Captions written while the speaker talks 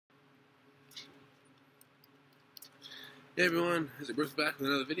Hey everyone, it's Bruce back with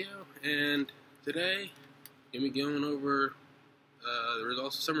another video, and today I'm going to be going over the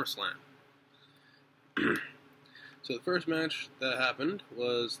results of Summer Slam. So the first match that happened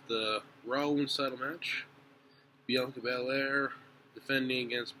was the Raw Women's title match. Bianca Belair defending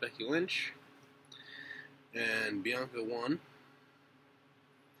against Becky Lynch, and Bianca won.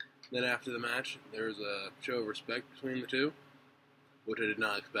 Then after the match, there was a show of respect between the two, which I did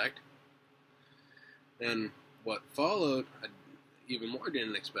not expect. And what followed, I even more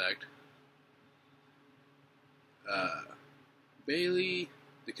didn't expect. Bayley,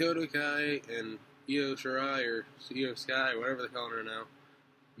 Dakota Kai, and Io Shirai, or Io Sky, whatever they're calling her now,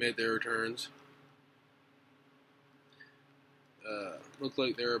 made their returns. Looked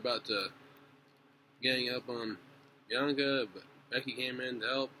like they were about to gang up on Bianca, but Becky came in to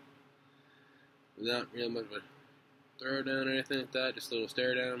help. Without really much of a throwdown or anything like that, just a little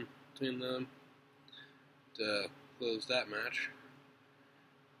stare down between them to close that match.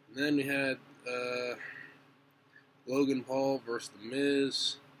 And then we had Logan Paul versus The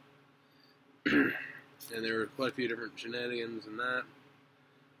Miz, and there were quite a few different shenanigans in that,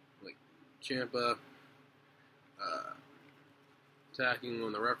 like Ciampa attacking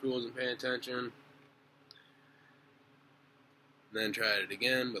when the referee wasn't paying attention, and then tried it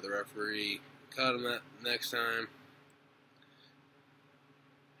again, but the referee caught him that next time.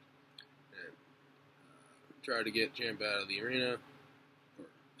 Tried to get Ciampa out of the arena, or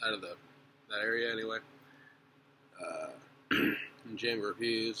out of that area anyway. And Ciampa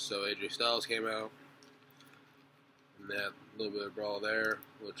refused, so AJ Styles came out, and they had a little bit of brawl there,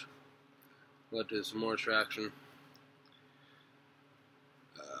 which led to some more distraction.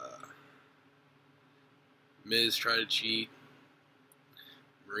 Miz tried to cheat,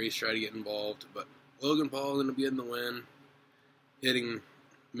 Maurice tried to get involved, but Logan Paul ended up getting the win, hitting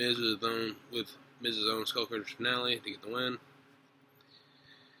Miz with Miz's own skull crushing finale to get the win.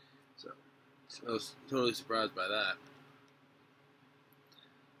 So I was totally surprised by that.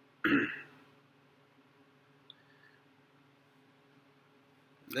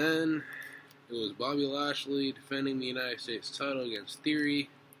 Then it was Bobby Lashley defending the United States title against Theory,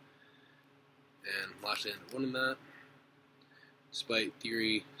 and Lashley ended up winning that, despite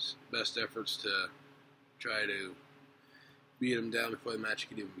Theory's best efforts to try to beat him down before the match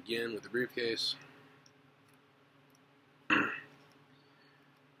could even begin with the briefcase.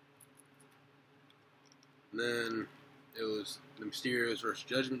 And then it was the Mysterios versus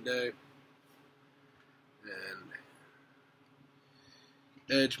Judgment Day, and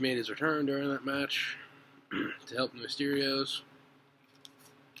Edge made his return during that match to help the Mysterios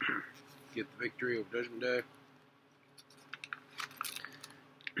get the victory over Judgment Day.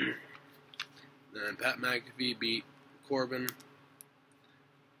 Then Pat McAfee beat Corbin.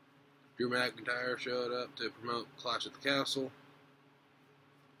 Drew McIntyre showed up to promote Clash at the Castle.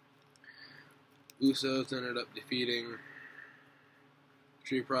 Usos ended up defeating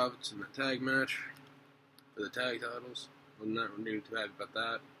Street Profits in the tag match for the tag titles. I'm not really too happy about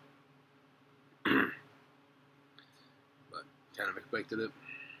that, but kind of expected it.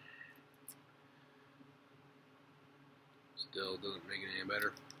 Still doesn't make it any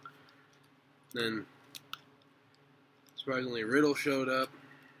better. Then, surprisingly, Riddle showed up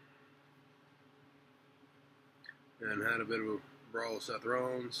and had a bit of a brawl with Seth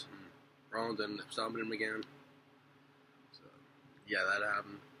Rollins. And Rollins ended up stomping him again. So, yeah, that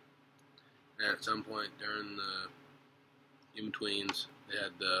happened. And at some point during the in-betweens, they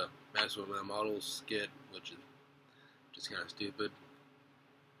had the Maxwell Models skit, which is just kind of stupid.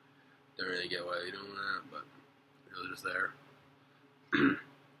 Don't really get why they're doing that, but it was just there.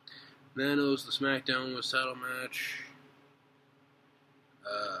 Then it was the SmackDown Women's title match.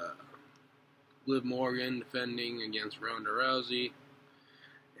 Liv Morgan defending against Ronda Rousey,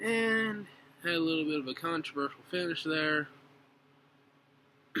 and had a little bit of a controversial finish there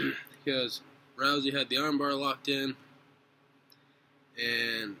because Rousey had the armbar locked in,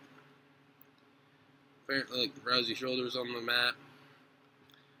 and apparently like Rousey's shoulder was on the mat,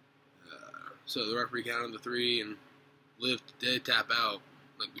 so the referee counted the 3, and Liv did tap out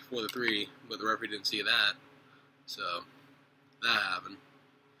like before the 3, but the referee didn't see that, so that happened.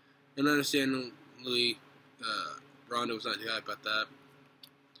 And understandably, Ronda was not too happy about that.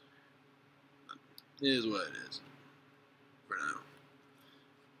 It is what it is for now.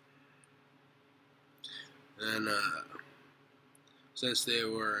 And since they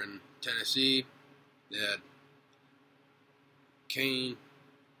were in Tennessee, they had Kane,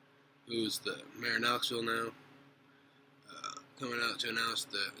 who's the mayor of Knoxville now, coming out to announce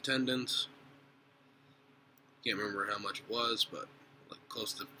the attendance. Can't remember how much it was, but like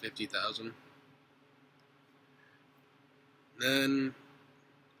close to 50,000. Then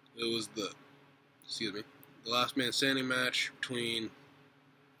it was the last man standing match between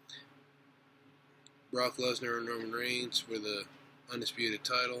Brock Lesnar and Roman Reigns for the undisputed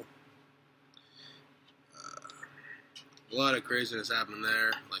title. A lot of craziness happened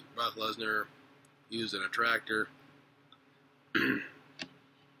there. Like Brock Lesnar used an attractor.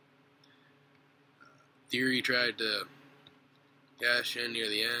 Theory tried to cash in near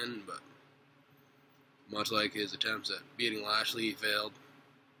the end, but much like his attempts at beating Lashley, he failed.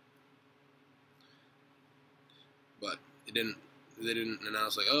 But they didn't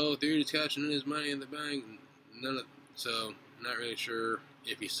announce like, oh, Theory's cashing in his Money in the Bank. So not really sure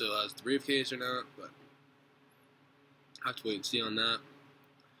if he still has the briefcase or not, but I'll have to wait and see on that.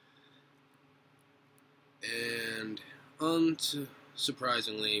 And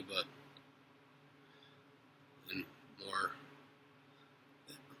unsurprisingly, but in more,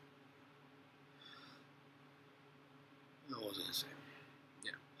 what was I gonna say?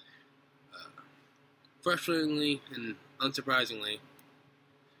 Yeah. Frustratingly and unsurprisingly,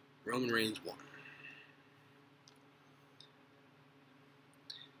 Roman Reigns won.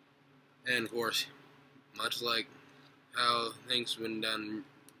 And of course, much like how things have been done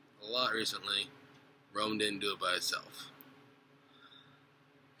a lot recently, Roman didn't do it by himself.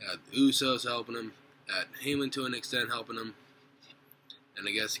 Had the Usos helping him, had Heyman to an extent helping him, and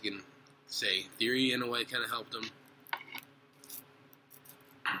I guess you can say Theory in a way kind of helped him.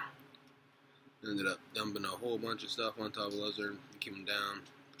 Ended up dumping a whole bunch of stuff on top of Lesnar and keep him down,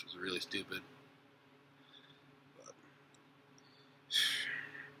 which was really stupid. But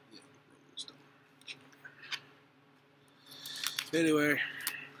yeah, Roman's still champion. Anyway,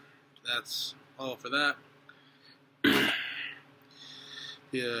 that's all for that. If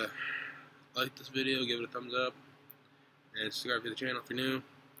you like this video, give it a thumbs up, and subscribe to the channel if you're new.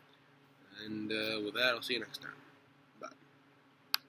 And with that, I'll see you next time.